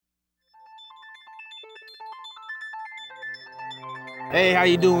Hey, how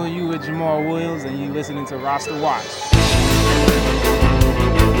you doing? You with Jamal Williams, and you listening to Roster Watch.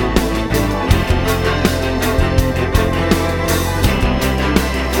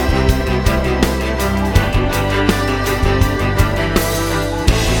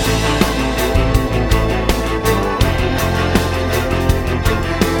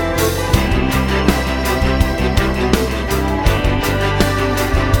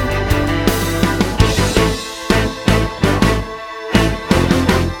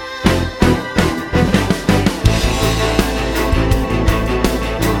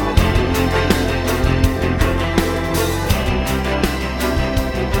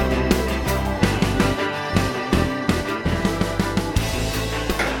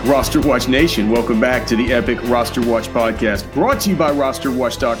 Roster Watch Nation, welcome back to the Epic Roster Watch podcast, brought to you by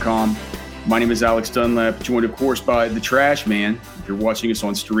RosterWatch.com. My name is Alex Dunlap, joined, of course, by the Trash Man. If you're watching us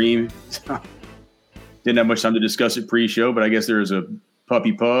on stream, didn't have much time to discuss it pre-show, but I guess there's a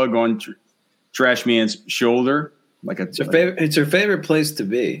puppy pug on Trash Man's shoulder. It's her favorite place to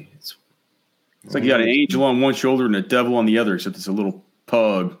be. It's like you got an angel on one shoulder and a devil on the other, except it's a little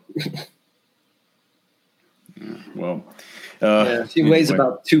pug. She weighs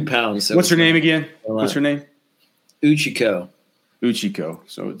about 2 pounds. So what's her name again? What's her name? Uchiko.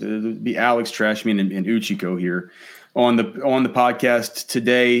 So it'll be Alex, Trashman, and Uchiko here on the podcast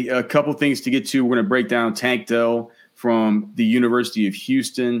today. A couple things to get to. We're going to break down Tank Dell from the University of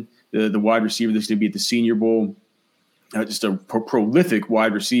Houston, the wide receiver that's going to be at the Senior Bowl. Just a prolific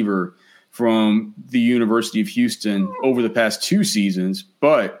wide receiver from the University of Houston over the past 2 seasons,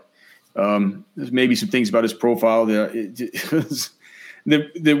 but there's maybe some things about his profile that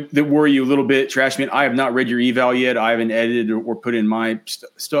worry you a little bit. Trashman, I have not read your eval yet. I haven't edited or put in my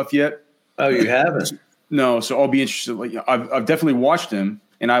stuff yet. Oh, you haven't? No, so I'll be interested. I've definitely watched him,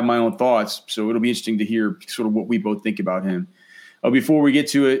 and I have my own thoughts. So it'll be interesting to hear sort of what we both think about him. Before we get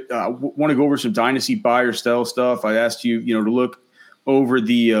to it, I want to go over some dynasty buy or sell stuff. I asked you, to look over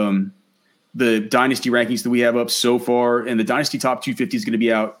the dynasty rankings that we have up so far, and the dynasty top 250 is going to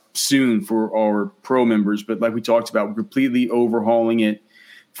be out soon for our pro members. But like we talked about, we're completely overhauling it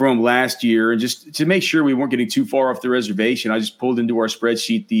from last year. And just to make sure we weren't getting too far off the reservation, I just pulled into our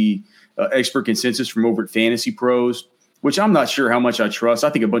spreadsheet the expert consensus from over at Fantasy Pros, which I'm not sure how much I trust. I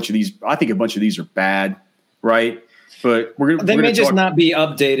think a bunch of these are bad, right? But they may just not be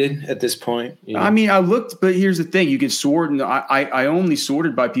updated at this point. I mean, I looked, but here's the thing: you can sort, and I only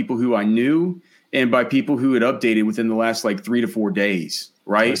sorted by people who I knew and by people who had updated within the last 3 to 4 days,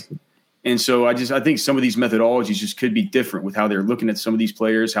 right? And so I think some of these methodologies just could be different with how they're looking at some of these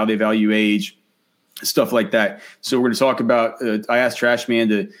players, how they value age, stuff like that. So we're going to talk about. I asked Trashman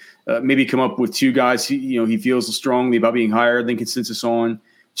to maybe come up with 2 guys he feels strongly about being higher than consensus on.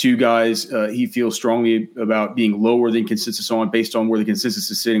 2 guys he feels strongly about being lower than consensus on based on where the consensus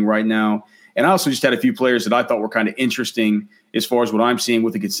is sitting right now. And I also just had a few players that I thought were kind of interesting as far as what I'm seeing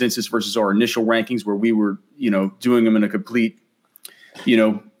with the consensus versus our initial rankings, where we were, doing them in a complete,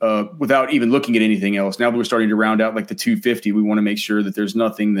 without even looking at anything else. Now that we're starting to round out the 250, we want to make sure that there's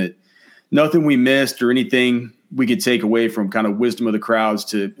nothing we missed or anything we could take away from kind of wisdom of the crowds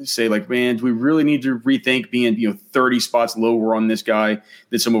to say man, we really need to rethink being, 30 spots lower on this guy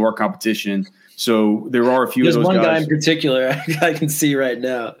than some of our competition. So there are a few of those guys. There's one guy in particular I can see right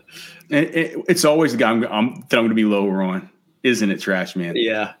now. And it's always the guy I'm going to be lower on, isn't it, Trash Man?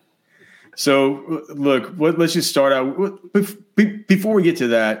 Yeah. So look, let's just start out. Before we get to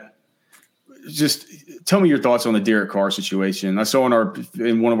that, just tell me your thoughts on the Derek Carr situation. I saw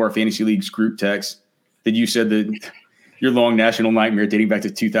in one of our fantasy leagues group texts that you said that your long national nightmare dating back to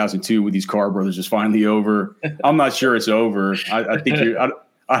 2002 with these Carr brothers is finally over. I'm not sure it's over. I think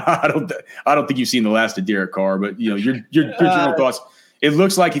I don't think you've seen the last of Derek Carr, but your general thoughts. It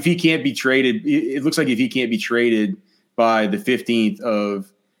looks like if he can't be traded, by the 15th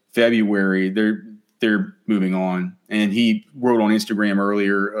of February, they're moving on. And he wrote on Instagram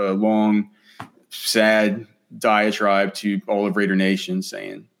earlier a long, sad diatribe to all of Raider Nation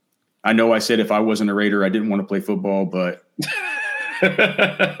saying, I know I said if I wasn't a Raider, I didn't want to play football, but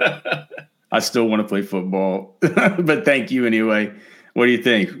I still want to play football. But thank you anyway. What do you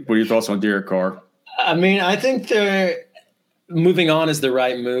think? What are your thoughts on Derek Carr? I mean, I think moving on is the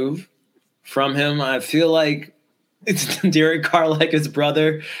right move from him. I feel like it's Derek Carr like his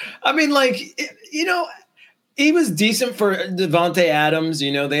brother. I mean, he was decent for Devontae Adams.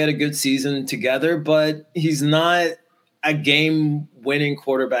 They had a good season together, but he's not a game-winning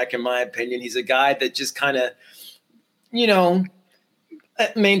quarterback, in my opinion. He's a guy that just kind of,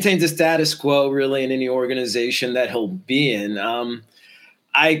 maintains a status quo, really, in any organization that he'll be in.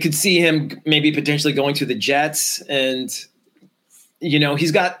 I could see him maybe potentially going to the Jets and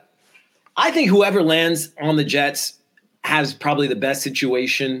I think whoever lands on the Jets has probably the best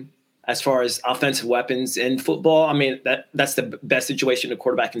situation as far as offensive weapons in football. I mean, that's the best situation a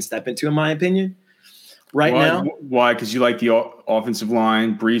quarterback can step into, in my opinion, now. Why? Because you like the offensive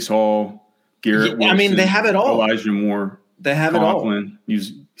line, Breece Hall, Garrett Wilson. I mean, they have it all. Elijah Moore. They have Conklin, it all.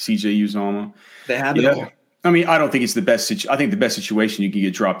 CJ Uzomah. They have it all. I mean, I don't think it's the best. I think the best situation you can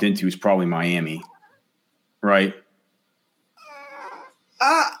get dropped into is probably Miami, right?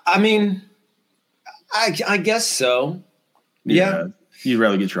 I mean, I guess so. Yeah. You'd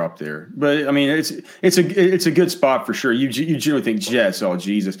rather get dropped there, but I mean, it's a good spot for sure. You generally think Jets, oh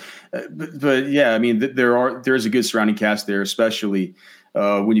Jesus, but yeah, I mean, there is a good surrounding cast there, especially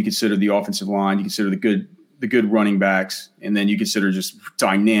when you consider the offensive line, you consider the good running backs, and then you consider just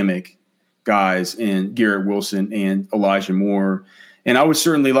dynamic guys in Garrett Wilson and Elijah Moore. And I would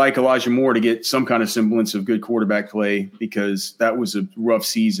certainly like Elijah Moore to get some kind of semblance of good quarterback play, because that was a rough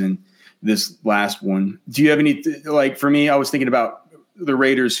season, this last one. Do you have any, like for me, I was thinking about the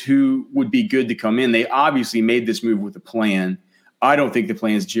Raiders who would be good to come in. They obviously made this move with a plan. I don't think the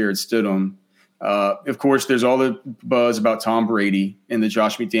plan is Jarrett Stidham. Of course, there's all the buzz about Tom Brady and the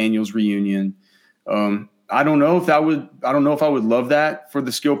Josh McDaniels reunion. I don't know if I would love that for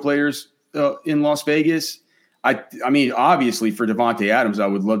the skill players in Las Vegas. I mean, obviously for Devontae Adams, I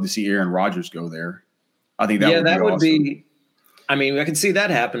would love to see Aaron Rodgers go there. I think that would be. I mean, I can see that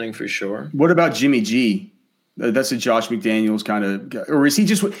happening for sure. What about Jimmy G? That's a Josh McDaniels kind of, or is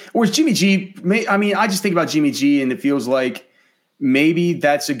Jimmy G? I mean, I just think about Jimmy G, and it feels like maybe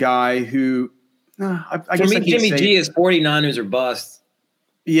that's a guy who. I guess for me, Jimmy G is 49ers or bust.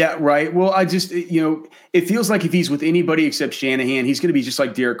 Yeah, right. Well, it feels like if he's with anybody except Shanahan, he's going to be just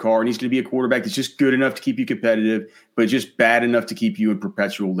like Derek Carr, and he's going to be a quarterback that's just good enough to keep you competitive, but just bad enough to keep you in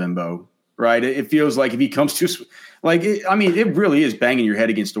perpetual limbo, right? It feels like if he comes to – it really is banging your head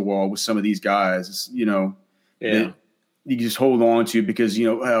against the wall with some of these guys, Yeah. You just hold on to because,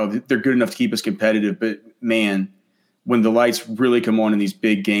 they're good enough to keep us competitive. But, man, when the lights really come on in these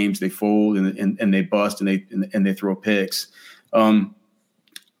big games, they fold and they bust and they throw picks.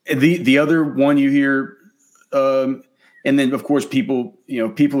 The other one you hear, and then, of course, people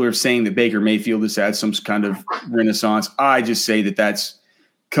are saying that Baker Mayfield has had some kind of renaissance. I just say that that's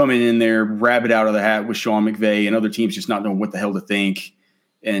coming in there, rabbit out of the hat with Sean McVay and other teams just not knowing what the hell to think.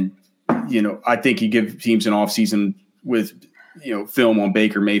 And, I think you give teams an offseason with, film on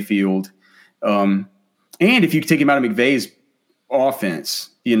Baker Mayfield. And if you take him out of McVay's offense,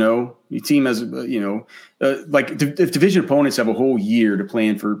 your team has, if division opponents have a whole year to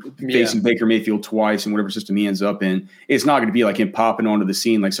plan for facing Baker Mayfield twice in whatever system he ends up in, it's not going to be like him popping onto the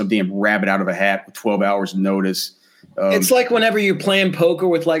scene like some damn rabbit out of a hat with 12 hours of notice. It's like whenever you're playing poker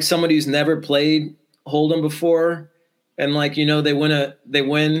with like somebody who's never played Hold'em before. And they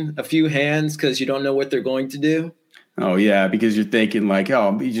win a few hands because you don't know what they're going to do. Oh yeah, because you're thinking like,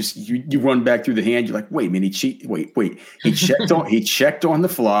 you run back through the hand. You're like, wait a minute, he checked on the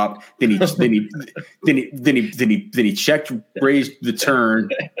flop. Then he checked, raised the turn,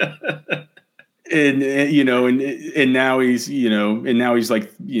 and now he's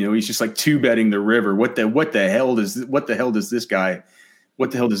like, he's just like two betting the river. What the hell does this guy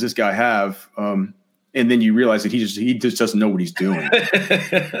have? And then you realize that he just doesn't know what he's doing.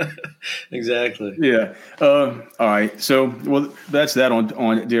 Exactly. Yeah. All right. So, that's that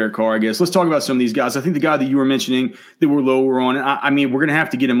on Derek Carr, I guess. Let's talk about some of these guys. I think the guy that you were mentioning that we're lower on, I mean, we're going to have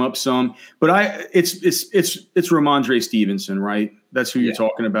to get him up some, but it's Ramondre Stevenson, right? That's who you're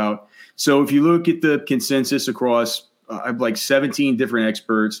talking about. So if you look at the consensus across like 17 different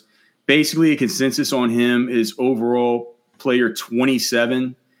experts, basically a consensus on him is overall player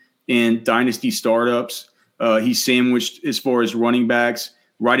 27 in dynasty startups. He's sandwiched as far as running backs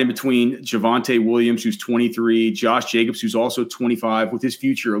right in between Javonte Williams, who's 23, Josh Jacobs, who's also 25, with his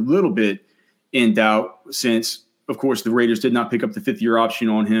future a little bit in doubt since, of course, the Raiders did not pick up the fifth-year option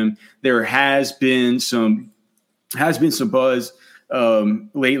on him. There has been some buzz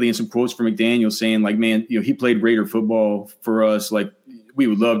lately and some quotes from McDaniel saying like, man, he played Raider football for us. Like, we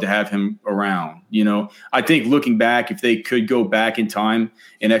would love to have him around. I think looking back, if they could go back in time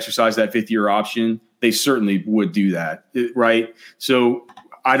and exercise that fifth-year option, they certainly would do that, right? So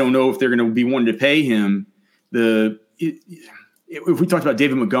I don't know if they're going to be wanting to pay him. If we talked about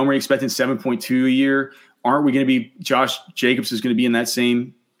David Montgomery expecting 7.2 a year, aren't we going to be Josh Jacobs is going to be in that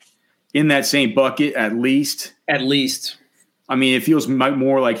same bucket at least? At least. I mean, it feels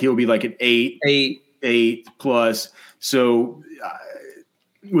more like he'll be like an 8 plus. So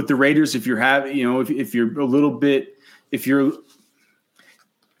with the Raiders, if you're having, if you're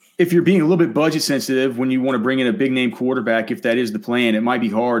if you're being a little bit budget sensitive when you want to bring in a big name quarterback, if that is the plan, it might be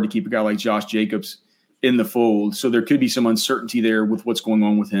hard to keep a guy like Josh Jacobs in the fold. So there could be some uncertainty there with what's going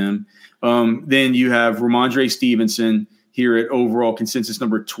on with him. Then you have Ramondre Stevenson here at overall consensus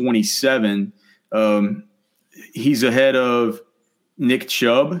number 27. He's ahead of Nick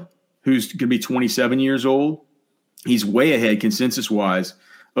Chubb, who's going to be 27 years old. He's way ahead consensus-wise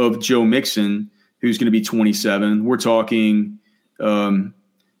of Joe Mixon, who's going to be 27. We're talking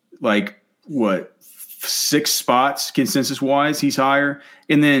six spots consensus-wise he's higher.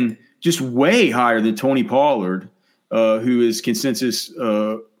 And then just way higher than Tony Pollard, who is consensus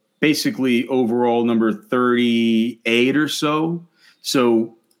basically overall number 38 or so.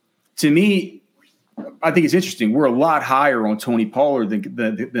 So to me, I think it's interesting. We're a lot higher on Tony Pollard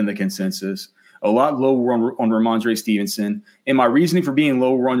than the consensus, a lot lower on Ramondre Stevenson. And my reasoning for being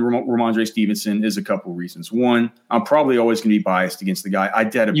lower on Ramondre Stevenson is a couple of reasons. One, I'm probably always going to be biased against the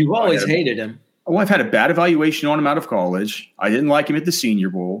guy. You've always hated him. Well, I've had a bad evaluation on him out of college. I didn't like him at the Senior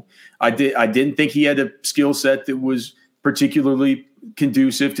Bowl. I didn't think he had a skill set that was particularly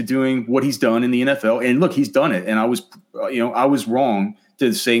conducive to doing what he's done in the NFL. And look, he's done it. And I was wrong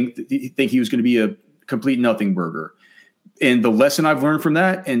to think he was going to be a complete nothing burger. And the lesson I've learned from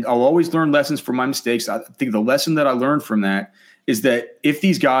that, and I'll always learn lessons from my mistakes. I think the lesson that I learned from that is that if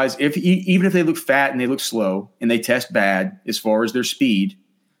these guys, even if they look fat and they look slow and they test bad as far as their speed,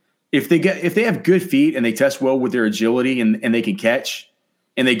 if they have good feet and they test well with their agility and they can catch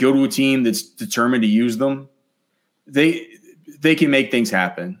and they go to a team that's determined to use them, they can make things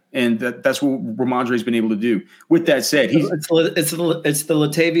happen. And that's what Ramondre's been able to do. With that said, it's the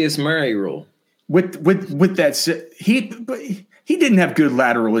Latavius Murray rule. With that said, he didn't have good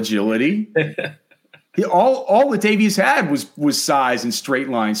lateral agility. All Latavius had was size and straight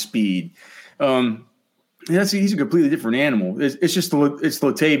line speed. He's a completely different animal. It's just it's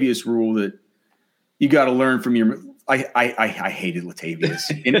Latavius rule that you got to learn from your. I hated Latavius.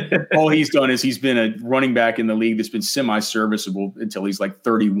 And all he's done is he's been a running back in the league that's been semi-serviceable until he's like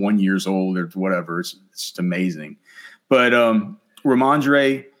 31 years old or whatever. It's just amazing. But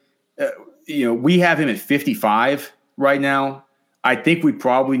Ramondre, we have him at 55 right now. I think we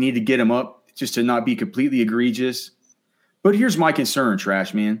probably need to get him up just to not be completely egregious. But here's my concern,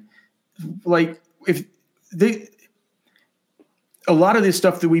 Trash Man. Like a lot of this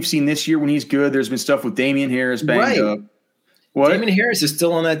stuff that we've seen this year when he's good, there's been stuff with Damian Harris banged up. What? Damian Harris is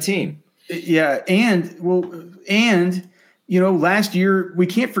still on that team. Yeah. And last year we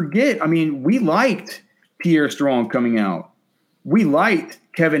can't forget, we liked Pierre Strong coming out. We liked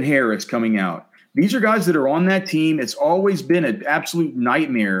Kevin Harris coming out. These are guys that are on that team. It's always been an absolute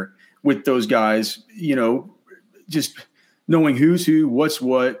nightmare with those guys, just knowing who's who, what's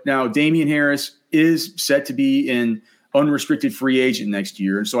what. Now, Damian Harris is set to be an unrestricted free agent next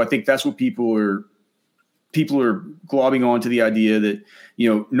year. And so I think that's what people are globbing on to the idea that,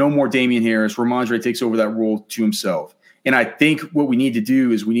 no more Damian Harris. Ramondre takes over that role to himself. And I think what we need to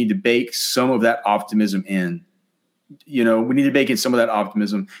do is we need to bake some of that optimism in. We need to bake in some of that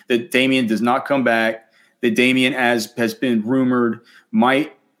optimism that Damian does not come back, that Damian, as has been rumored,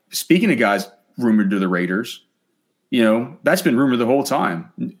 might, speaking of guys rumored to the Raiders, that's been rumored the whole time.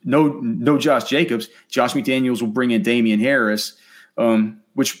 No Josh Jacobs. Josh McDaniels will bring in Damian Harris,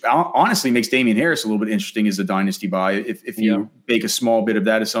 which honestly makes Damian Harris a little bit interesting as a dynasty buy if you bake a small bit of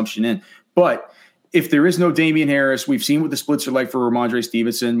that assumption in. But if there is no Damian Harris, we've seen what the splits are like for Ramondre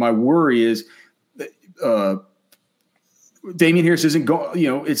Stevenson. My worry is Damian Harris isn't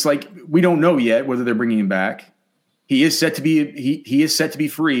going. It's like we don't know yet whether they're bringing him back. He is set to be he is set to be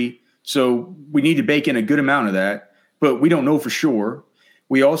free, so we need to bake in a good amount of that. But we don't know for sure.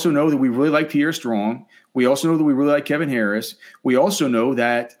 We also know that we really like Pierre Strong. We also know that we really like Kevin Harris. We also know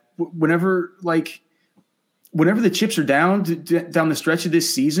that whenever the chips are down the stretch of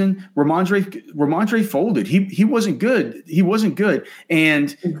this season, Ramondre folded. He wasn't good. He wasn't good,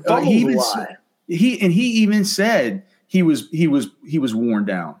 and he even said he was worn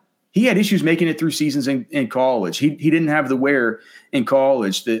down. He had issues making it through seasons in college. He didn't have the wear in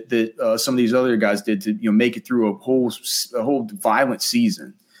college that some of these other guys did to make it through a whole violent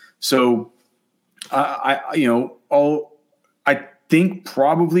season. So I think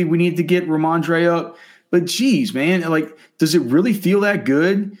probably we need to get Ramondre up. But geez, man, does it really feel that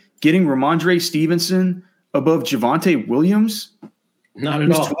good getting Ramondre Stevenson above Javonte Williams? Not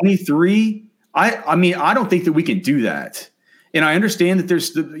at all. 23. I don't think that we can do that. And I understand that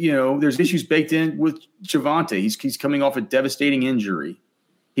there's issues baked in with Javonte. He's coming off a devastating injury.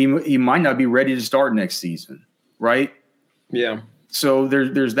 He might not be ready to start next season, right? Yeah. So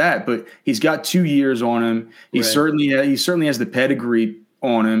there's that, but he's got 2 years on him. He certainly has the pedigree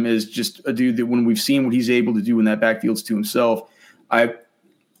on him as just a dude that when we've seen what he's able to do in that backfields to himself, I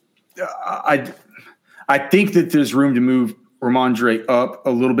think that there's room to move Ramondre up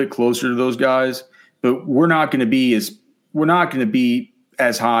a little bit closer to those guys, but we're not going to be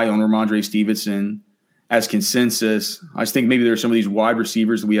as high on Ramondre Stevenson as consensus. I just think maybe there are some of these wide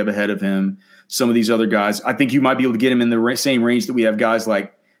receivers that we have ahead of him. Some of these other guys, I think you might be able to get him in the same range that we have guys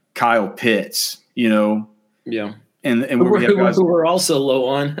like Kyle Pitts, Yeah. And who we're also low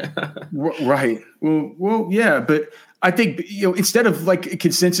on. Right. Well, yeah, but I think instead of like a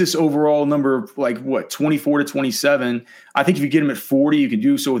consensus overall number of 24 to 27, I think if you get him at 40, you can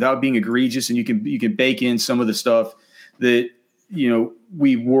do so without being egregious, and you can bake in some of the stuff that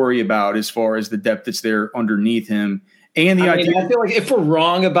we worry about as far as the depth that's there underneath him. And I feel like if we're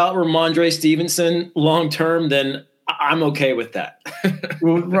wrong about Ramondre Stevenson long term, then I'm okay with that.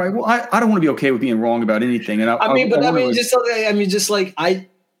 Well, right. Well, I don't want to be okay with being wrong about anything. And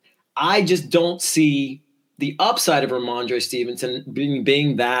I just don't see the upside of Ramondre Stevenson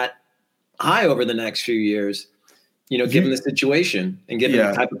being that high over the next few years, given the situation and given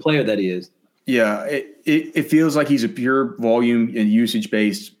the type of player that he is. Yeah, it feels like he's a pure volume and usage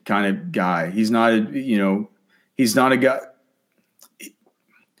based kind of guy. He's not he's not a guy.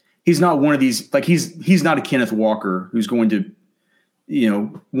 He's not one of these, like he's not a Kenneth Walker who's going to,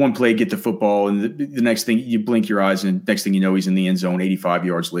 one play, get the football, and the next thing you blink your eyes and next thing you know, he's in the end zone 85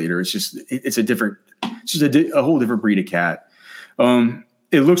 yards later. It's just a whole different breed of cat.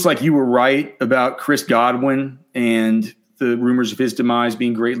 It looks like you were right about Chris Godwin and the rumors of his demise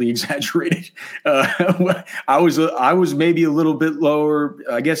being greatly exaggerated. I was maybe a little bit lower.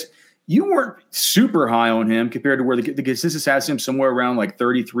 I guess you weren't super high on him compared to where the consensus has him somewhere around like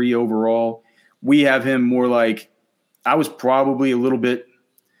 33 overall. We have him more like, I was probably a little bit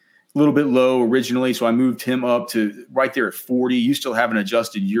low originally, so I moved him up to right there at 40. You still haven't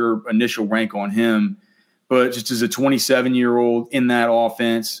adjusted your initial rank on him, but just as a 27-year-old in that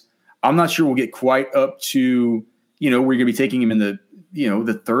offense, I'm not sure we'll get quite up to, we're going to be taking him in the,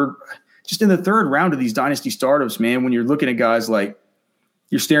 the third round of these dynasty startups, man. When you're looking at guys like,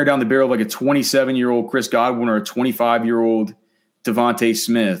 you're staring down the barrel of like a 27-year-old Chris Godwin or a 25-year-old Devontae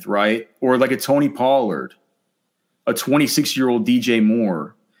Smith, right? Or like a Tony Pollard, a 26-year-old DJ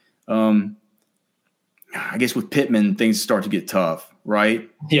Moore. I guess with Pittman, things start to get tough, right?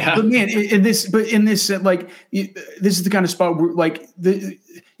 Yeah. But man, this is the kind of spot where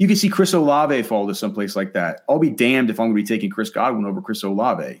you can see Chris Olave fall to someplace like that. I'll be damned if I'm going to be taking Chris Godwin over Chris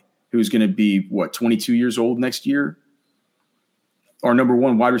Olave, who's going to be 22 years old next year. Our number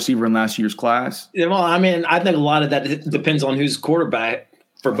one wide receiver in last year's class. Yeah, well, I think a lot of that depends on who's quarterback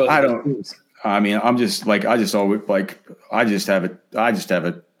for both. I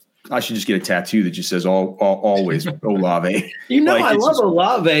should just get a tattoo that just says always Olave. I love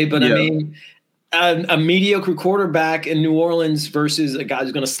Olave, but yeah. A mediocre quarterback in New Orleans versus a guy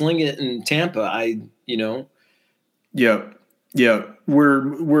who's going to sling it in Tampa. Yeah. It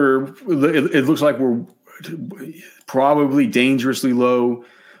looks like we're probably dangerously low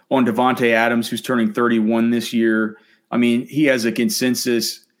on Devontae Adams, who's turning 31 this year. He has a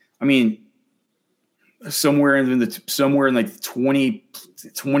consensus. Somewhere in like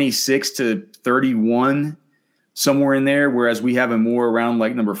 26 to 31, somewhere in there. Whereas we have him more around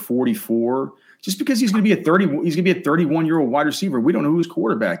like number 44, just because he's going to be a 31-year-old wide receiver. We don't know who his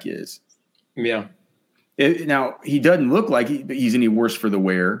quarterback is. Yeah. Now he doesn't look like he's any worse for the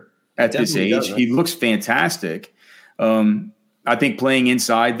wear at this age. Doesn't. He looks fantastic. I think playing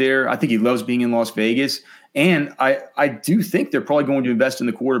inside there, I think he loves being in Las Vegas. And I do think they're probably going to invest in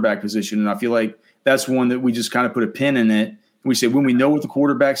the quarterback position. And I feel like that's one that we just kind of put a pin in it. We say when we know what the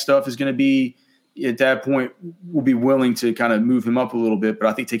quarterback stuff is going to be, at that point, we'll be willing to kind of move him up a little bit. But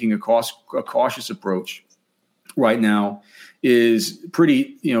I think taking a cautious approach right now is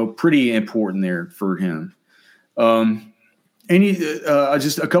pretty important there for him.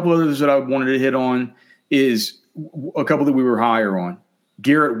 Just a couple others that I wanted to hit on is a couple that we were higher on.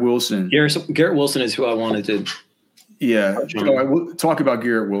 Garrett Wilson. Garrett Wilson is who I wanted to. Yeah. All right, we'll talk about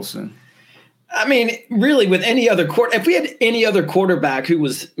Garrett Wilson. Really, with any other if we had any other quarterback who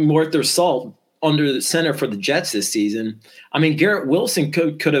was worth their salt under the center for the Jets this season, Garrett Wilson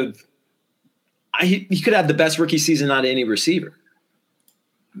could have. He could have the best rookie season out of any receiver.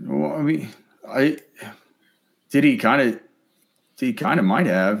 Well, he kind of might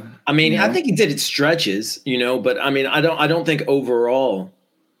have. I think he did it stretches, but I don't think overall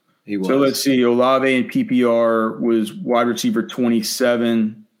he was. So let's see. Olave in PPR was wide receiver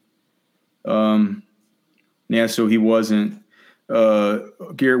 27. So he wasn't.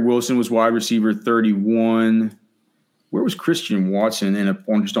 Garrett Wilson was wide receiver 31. where was Christian Watson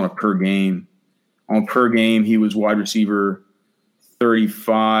just on a per game? On per game, he was wide receiver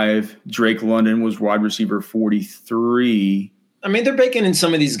 35. Drake London was wide receiver 43. I mean, they're baking in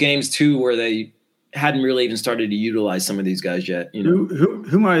some of these games too, where they hadn't really even started to utilize some of these guys yet. You know,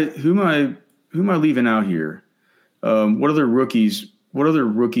 who am I leaving out here? What other rookies?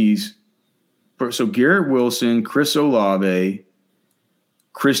 So Garrett Wilson, Chris Olave,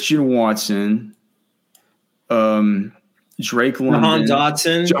 Christian Watson, Drake London,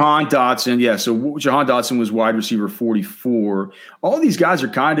 Jahan Dotson. Yeah, so Jahan Dotson was wide receiver 44. All these guys are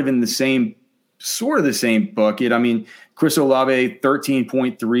kind of in the same bucket. I mean, Chris Olave,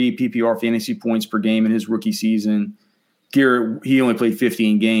 13.3 PPR fantasy points per game in his rookie season. Garrett, he only played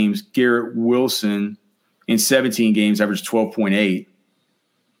 15 games. Garrett Wilson in 17 games averaged 12.8,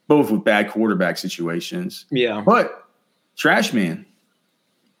 both with bad quarterback situations. Yeah. But trash man.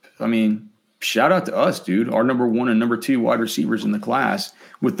 I mean, shout out to us, dude. Our number 1 and number 2 wide receivers in the class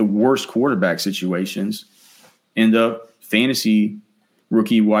with the worst quarterback situations end up fantasy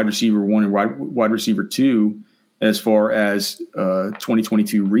rookie wide receiver 1 and wide receiver 2 as far as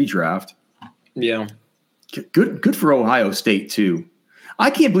 2022 redraft. Yeah. Good for Ohio State too. I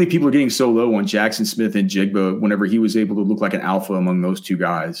can't believe people are getting so low on Jackson Smith and Jigba whenever he was able to look like an alpha among those two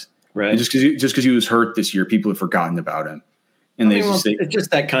guys. Right. And just because he was hurt this year, people have forgotten about him. And it's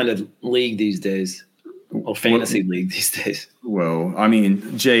just that kind of league these days. Well, fantasy league these days. Well, I mean,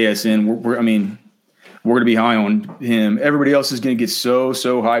 JSN, we're going to be high on him. Everybody else is going to get so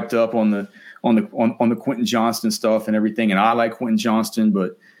hyped up on the Quentin Johnston stuff and everything. And I like Quentin Johnston,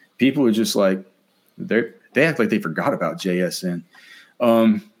 but people are just like, they act like they forgot about JSN.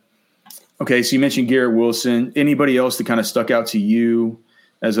 Okay, so you mentioned Garrett Wilson. Anybody else that kind of stuck out to you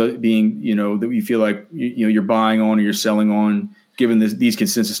as being, that you feel like you're buying on or you're selling on, given these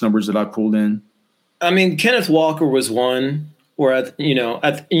consensus numbers that I pulled in? I mean, Kenneth Walker was one where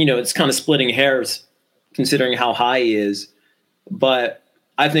it's kind of splitting hairs considering how high he is, but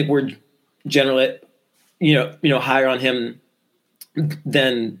I think we're generally higher on him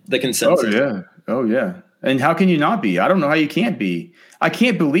than the consensus. Oh yeah. And how can you not be? I don't know how you can't be. I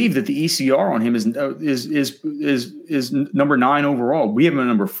can't believe that the ECR on him is number 9 overall. We have him at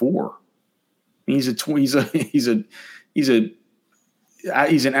number 4. He's an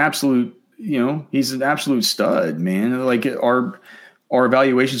absolute, he's an absolute stud, man. Like our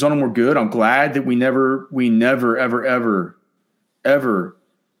evaluations on him were good. I'm glad that we never ever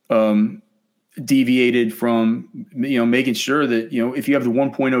deviated from making sure that if you have the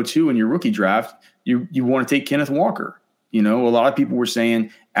 1.02 in your rookie draft, you want to take Kenneth Walker. A lot of people were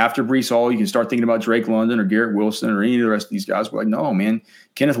saying after Breece Hall, you can start thinking about Drake London or Garrett Wilson or any of the rest of these guys. We're like, no, man,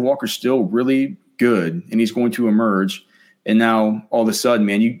 Kenneth Walker's still really good and he's going to emerge. And now all of a sudden,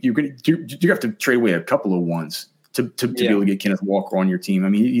 man, you have to trade away a couple of ones to be able to get Kenneth Walker on your team. I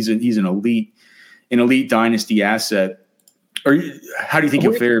mean, he's an elite dynasty asset. Or how do you think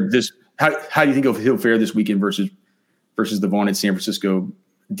he'll fare this? How do you think he'll fare this weekend versus the vaunted San Francisco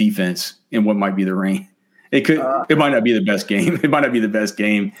defense and what might be the reign? It might not be the best game. It might not be the best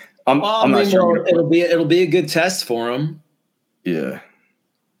game. I'm not sure. It'll be a good test for him. Yeah.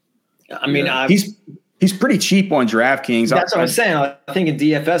 I mean, he's pretty cheap on DraftKings. That's what I'm saying. I think in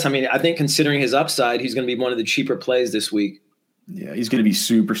DFS, I think considering his upside, he's going to be one of the cheaper plays this week. Yeah, he's going to be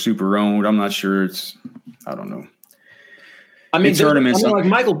super owned. I'm not sure. I don't know. I mean, tournaments like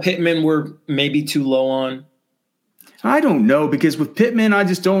Michael Pittman, we're maybe too low on. I don't know, because with Pittman, I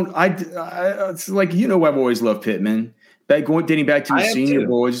just don't. It's like I've always loved Pittman. Dating back to his Senior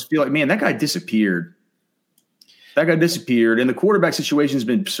Bowl, I just feel like, man, that guy disappeared. And the quarterback situation has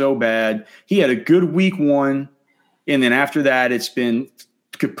been so bad. He had a good week 1, and then after that, it's been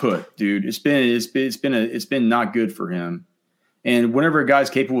kaput, dude. It's been not good for him. And whenever a guy's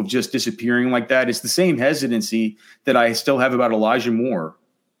capable of just disappearing like that, it's the same hesitancy that I still have about Elijah Moore.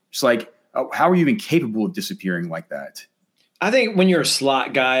 It's like, how are you even capable of disappearing like that? I think when you're a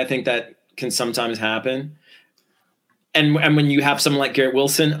slot guy, I think that can sometimes happen. And when you have someone like Garrett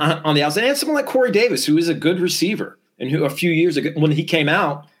Wilson on the outside and someone like Corey Davis, who is a good receiver and who a few years ago when he came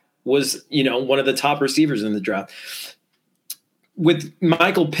out was, one of the top receivers in the draft. With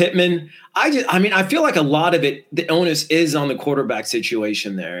Michael Pittman, I feel like a lot of it, the onus is on the quarterback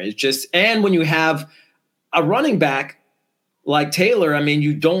situation there. It's just, and when you have a running back like Taylor,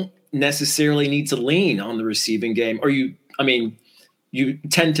 you don't necessarily need to lean on the receiving game, or you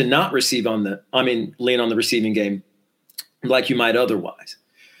tend to not lean on the receiving game like you might otherwise.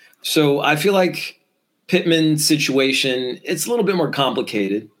 So I feel like Pittman's situation, it's a little bit more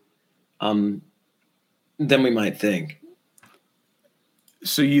complicated than we might think.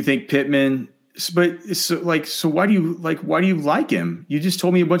 So you think Pittman so why do you like him? You just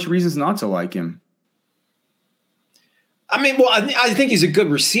told me a bunch of reasons not to like him. I mean, well, I think he's a good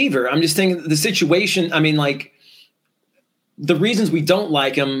receiver. I'm just thinking the situation. I mean, like the reasons we don't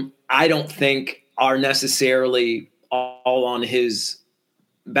like him, I don't think are necessarily all on his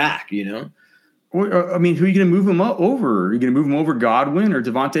back. You know. I mean, who are you going to move him over? Are you going to move him over Godwin or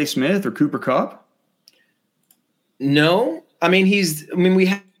Devontae Smith or Cooper Kupp? No, I mean we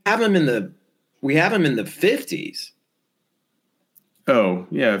have him in the 50s. Oh,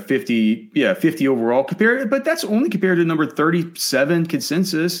 yeah, 50 overall but that's only compared to number 37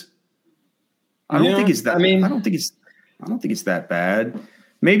 consensus. I don't think it's that. I don't think it's that bad.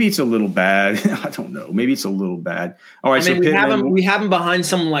 Maybe it's a little bad. I don't know. Maybe it's a little bad. All right, we have him behind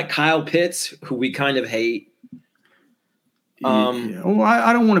someone like Kyle Pitts, who we kind of hate. Yeah. Well,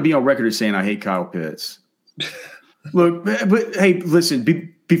 I don't want to be on record as saying I hate Kyle Pitts. Look, but hey,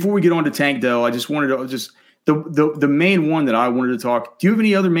 listen. Before we get on to Tank Dell, I just wanted to the main one that I wanted to talk. Do you have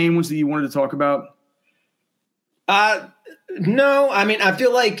any other main ones that you wanted to talk about? No. I mean, I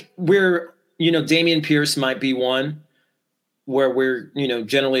feel like Dameon Pierce might be one where we're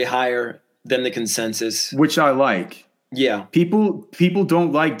generally higher than the consensus, which I like. Yeah, people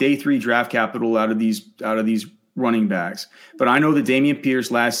don't like day 3 draft capital out of these running backs. But I know that Dameon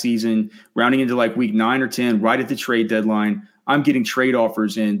Pierce last season, rounding into like week 9 or 10, right at the trade deadline, I'm getting trade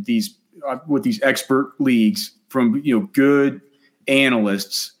offers in with these expert leagues from good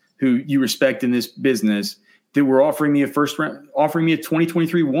analysts who you respect in this business that were offering me a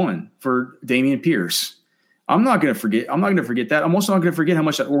 2023 one for Dameon Pierce. I'm not going to forget that. I'm also not going to forget how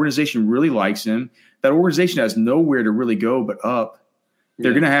much that organization really likes him. That organization has nowhere to really go but up.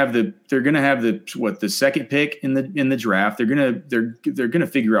 They're going to have the second pick in the draft. They're going to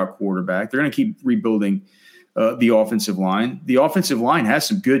figure out quarterback. They're going to keep rebuilding the offensive line. The offensive line has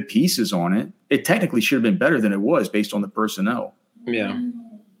some good pieces on it. It technically should have been better than it was based on the personnel. Yeah.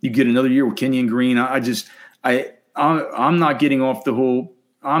 You get another year with Kenyon Green. I'm not getting off the whole.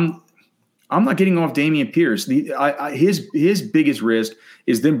 I'm not getting off Dameon Pierce. His biggest risk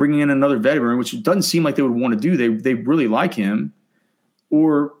is them bringing in another veteran, which it doesn't seem like they would want to do. They really like him.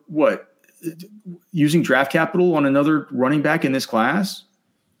 Or what? Using draft capital on another running back in this class,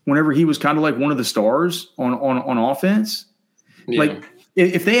 whenever he was kind of like one of the stars on offense. Yeah. Like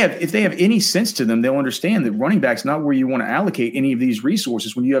if they have any sense to them, they'll understand that running back's not where you want to allocate any of these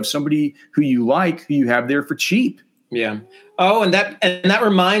resources when you have somebody who you like, who you have there for cheap. Yeah. Oh, and that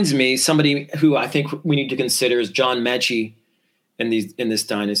reminds me, somebody who I think we need to consider is John Mechie in these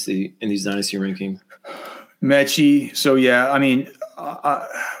dynasty rankings. Mechie. So yeah, I mean.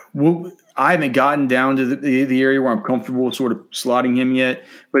 I haven't gotten down to the area where I'm comfortable sort of slotting him yet,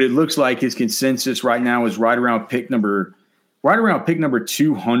 but it looks like his consensus right now is right around pick number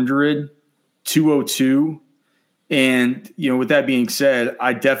 200, 202. And, with that being said,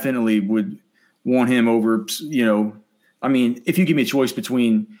 I definitely would want him over, I mean, if you give me a choice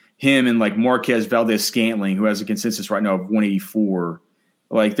between him and like Marquez Valdez-Scantling, who has a consensus right now of 184,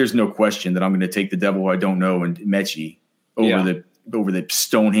 like there's no question that I'm going to take the devil who I don't know and Mechie over the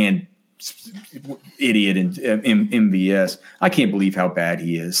Stonehand idiot and MVS. I can't believe how bad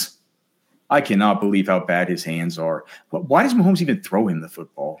he is. I cannot believe how bad his hands are. Why does Mahomes even throw him the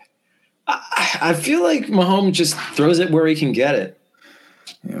football? I feel like Mahomes just throws it where he can get it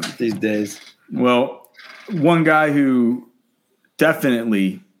these days. Well, one guy who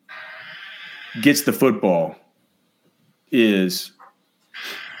definitely gets the football is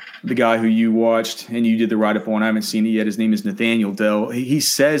the guy who you watched and you did the write-up on. I haven't seen it yet. His name is Nathaniel Dell. He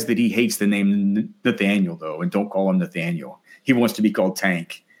says that he hates the name Nathaniel, though, and don't call him Nathaniel. He wants to be called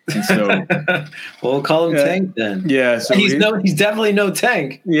Tank. And so we'll call him Tank then. Yeah. So he's definitely no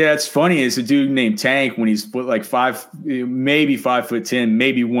Tank. Yeah, it's funny. It's a dude named Tank when he's like 5'10",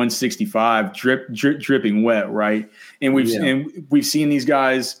 maybe 165, dripping wet, right? And we've seen these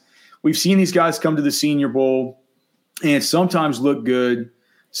guys. We've seen these guys come to the Senior Bowl and sometimes look good.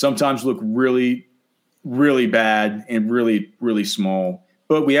 Sometimes look really, really bad and really, really small.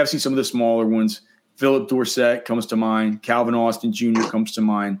 But we have seen some of the smaller ones. Philip Dorsett comes to mind. Calvin Austin Jr. comes to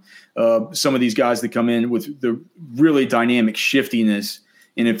mind. Some of these guys that come in with the really dynamic shiftiness.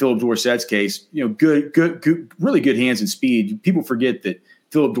 And in Philip Dorsett's case, good, really good hands and speed. People forget that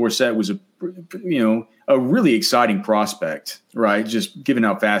Philip Dorsett was a really exciting prospect, right? Just given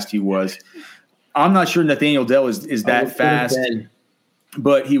how fast he was. I'm not sure Nathaniel Dell is that fast.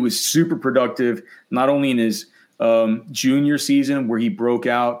 But he was super productive, not only in his junior season where he broke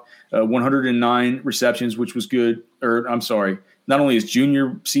out 109 receptions, which was good. Or I'm sorry, not only his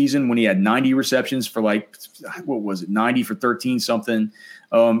junior season when he had 90 receptions for 90 for 13 something.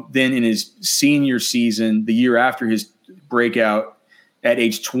 Then in his senior season, the year after his breakout at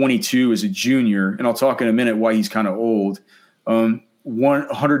age 22 as a junior, and I'll talk in a minute why he's kind of old.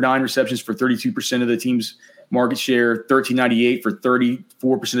 109 receptions for 32% of the team's market share, 1398 for 34%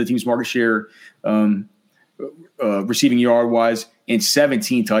 of the team's market share, receiving yard wise, and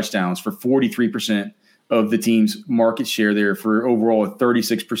 17 touchdowns for 43% of the team's market share there for overall a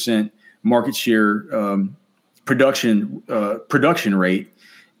 36% market share production rate,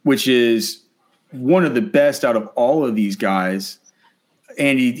 which is one of the best out of all of these guys.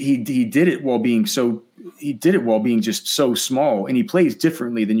 And he did it while being just so small, and he plays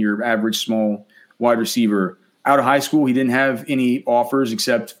differently than your average small wide receiver. Out of high school, he didn't have any offers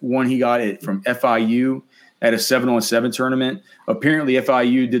except one he got it from FIU at a 7-on-7 tournament. Apparently,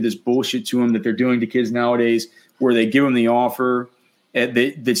 FIU did this bullshit to him that they're doing to kids nowadays, where they give him the offer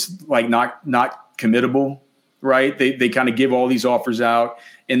that's like not committable, right? They kind of give all these offers out,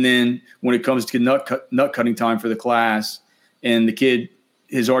 and then when it comes to nut cutting time for the class, and the kid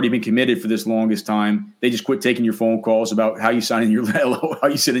has already been committed for this longest time, they just quit taking your phone calls about how you sign in your how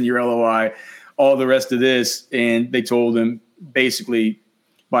you sit in your LOI, all the rest of this, and they told him basically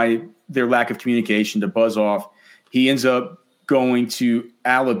by their lack of communication to buzz off. He ends up going to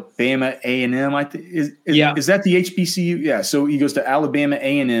Alabama A&M. I think is that the HBCU? Yeah. So he goes to Alabama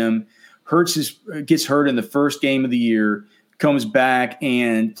A&M, gets hurt in the first game of the year, comes back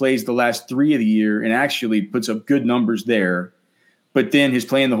and plays the last 3 of the year, and actually puts up good numbers there. But then his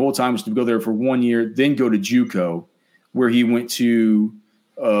plan the whole time was to go there for 1 year, then go to JUCO, where he went to.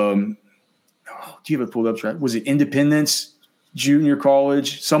 Do you have it pulled up? Was it Independence Junior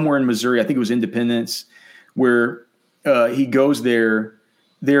College somewhere in Missouri? I think it was Independence, where he goes there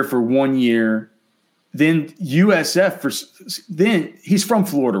for 1 year. Then USF then he's from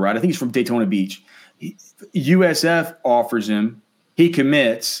Florida, right? I think he's from Daytona Beach. USF offers him. He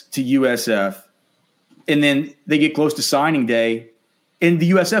commits to USF, and then they get close to signing day. And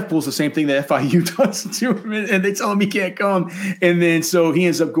the USF pulls the same thing that FIU does to him, and they tell him he can't come. And then so he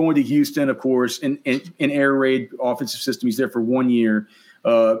ends up going to Houston, of course, in air raid offensive system. He's there for 1 year.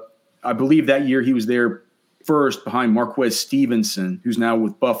 I believe that year he was there first behind Marquez Stevenson, who's now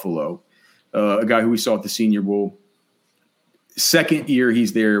with Buffalo, a guy who we saw at the Senior Bowl. Second year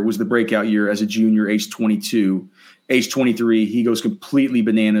he's there was the breakout year as a junior, age 22. Age 23, he goes completely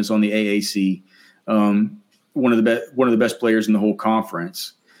bananas on the AAC. One of the best players in the whole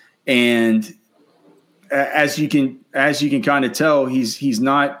conference, and as you can kind of tell, he's these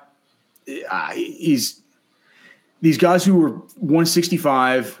guys who were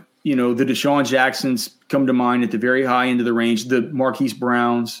 165. You know, the Deshaun Jacksons come to mind at the very high end of the range. The Marquise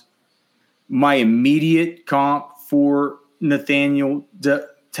Browns. My immediate comp for Nathaniel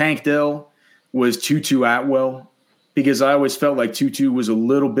Tank Dell was Tutu Atwell, because I always felt like Tutu was a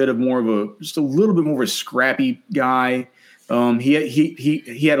little bit more of a scrappy guy.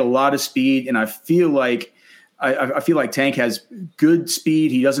 He had a lot of speed, and I feel like Tank has good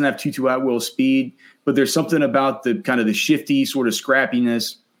speed. He doesn't have Tutu Atwell's speed, but there's something about the kind of the shifty sort of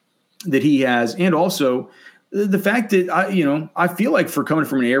scrappiness that he has, and also the fact that I feel like for coming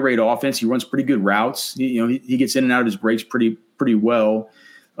from an air raid offense, he runs pretty good routes. He gets in and out of his breaks pretty well.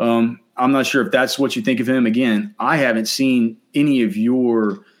 I'm not sure if that's what you think of him. Again, I haven't seen any of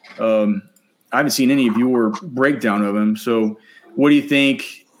your breakdown of him. So what do you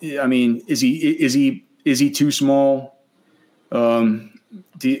think? I mean, is he too small? Do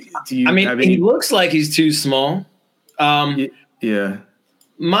you have any? He looks like he's too small. Yeah.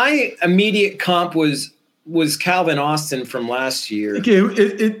 My immediate comp was Calvin Austin from last year. Okay,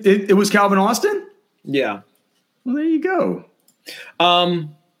 it was Calvin Austin? Yeah. Well, there you go.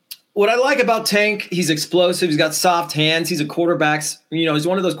 What I like about Tank, he's explosive. He's got soft hands. He's a quarterback's, he's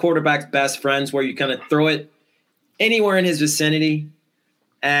one of those quarterback's best friends where you kind of throw it anywhere in his vicinity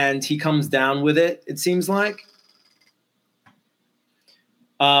and he comes down with it, it seems like.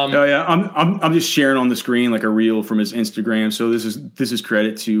 Yeah, I'm just sharing on the screen like a reel from his Instagram. So this is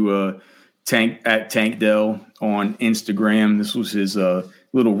credit to Tank Dell on Instagram. This was his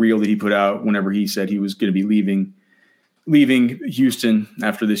little reel that he put out whenever he said he was going to be leaving Houston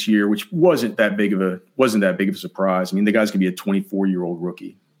after this year, which wasn't that big of a surprise. I mean, the guy's gonna be a 24-year-old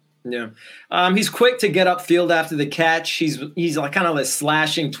rookie. Yeah, he's quick to get upfield after the catch. He's like kind of a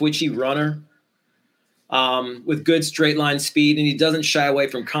slashing, twitchy runner with good straight line speed, and he doesn't shy away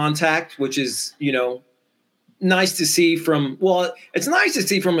from contact, which is nice to see from. Well, it's nice to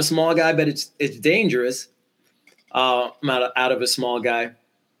see from a small guy, but it's dangerous. out of a small guy.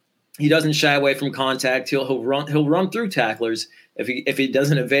 He doesn't shy away from contact. He'll run through tacklers if he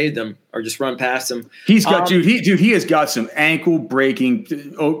doesn't evade them or just run past them. He's got he has got some ankle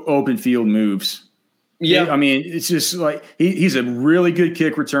breaking open field moves. Yeah, I mean, it's just like he's a really good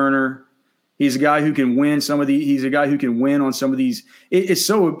kick returner. He's a guy who can win he's a guy who can win on some of these.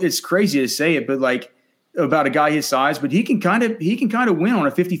 It's crazy to say it, but like about a guy his size, but he can kind of win on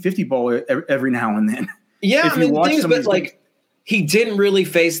a 50-50 ball every now and then. Yeah, I mean, the thing is, but like he didn't really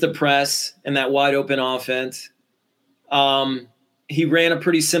face the press in that wide open offense. He ran a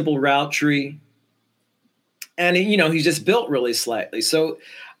pretty simple route tree, and he's just built really slightly. So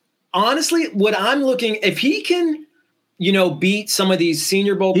honestly, what I'm looking, if he can, beat some of these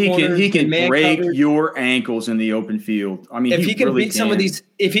Senior Bowl corners, he can break your ankles in the open field. I mean, if he can really beat some of these,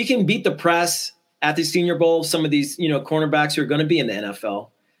 if he can beat the press at the Senior Bowl, some of these cornerbacks who are going to be in the NFL,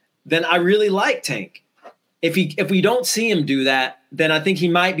 then I really like Tank. If we don't see him do that, then I think he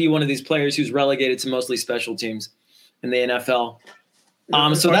might be one of these players who's relegated to mostly special teams in the NFL.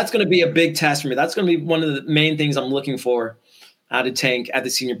 So that's going to be a big test for me. That's going to be one of the main things I'm looking for out of Tank at the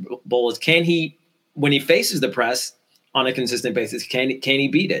Senior Bowl is can he, when he faces the press on a consistent basis, can he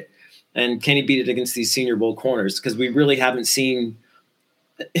beat it? And can he beat it against these Senior Bowl corners? Because we really haven't seen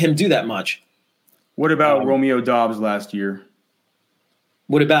him do that much. What about Romeo Doubs last year?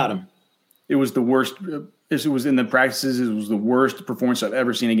 What about him? It was the worst. It was in the practices. It was the worst performance I've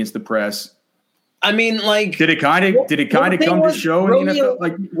ever seen against the press. I mean, like, did it kind of come to show in the NFL?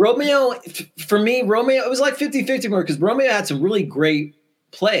 Like Romeo, for me, it was like 50-50 more because Romeo had some really great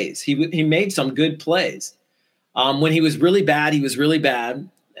plays. He made some good plays. When he was really bad, he was really bad,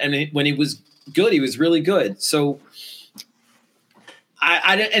 and when he was good, he was really good. So,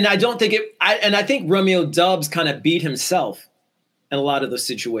 I don't think it. I think Romeo Doubs kind of beat himself in a lot of those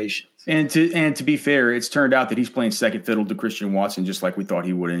situations. And to be fair, it's turned out that he's playing second fiddle to Christian Watson, just like we thought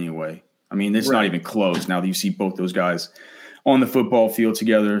he would anyway. I mean, it's not even close now that you see both those guys on the football field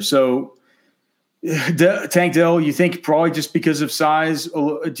together. So, Tank Dell, you think probably just because of size,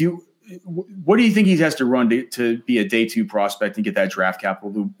 what do you think he has to run to be a day 2 prospect and get that draft capital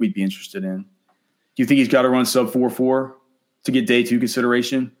that we'd be interested in? Do you think he's got to run sub 4.4 to get day 2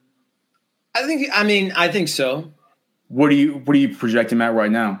 consideration? I think so. What do you project him at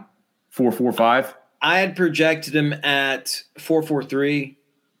right now? 4.45? I had projected him at 4.43.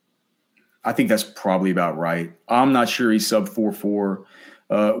 I think that's probably about right. I'm not sure he's sub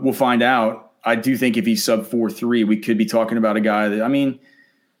 4.4. We'll find out. I do think if he's sub 4.3, we could be talking about a guy that, I mean,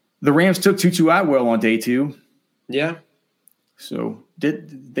 the Rams took Tutu Atwell on day 2. Yeah. So they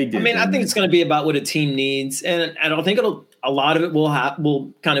did. I mean, I think it's going to be about what a team needs, and I don't think a lot of it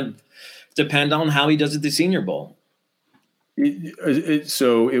will kind of depend on how he does at the Senior Bowl.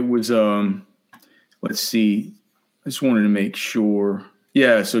 So it was. Let's see. I just wanted to make sure.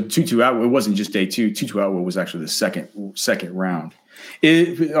 Yeah. So Tutu Atwell, it wasn't just day 2. Tutu Atwell was actually the second round.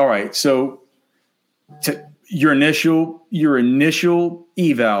 All right. So your initial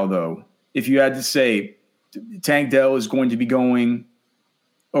eval, though, if you had to say Tank Dell is going to be going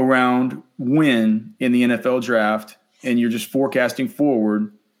around when in the NFL draft, and you're just forecasting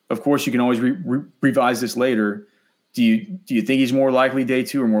forward, of course you can always revise this later. Do you think he's more likely day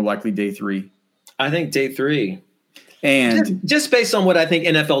 2 or more likely day 3? I think day 3. And just based on what I think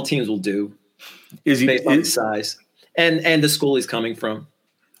NFL teams will do, based on his size and the school he's coming from.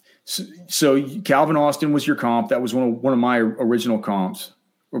 So Calvin Austin was your comp. That was one of my original comps.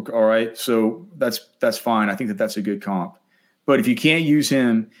 All right, so that's fine. I think that's a good comp. But if you can't use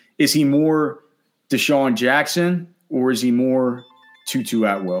him, is he more Deshaun Jackson or is he more Tutu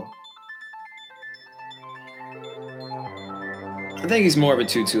Atwell? I think he's more of a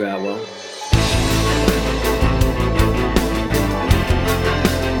Tutu Atwell.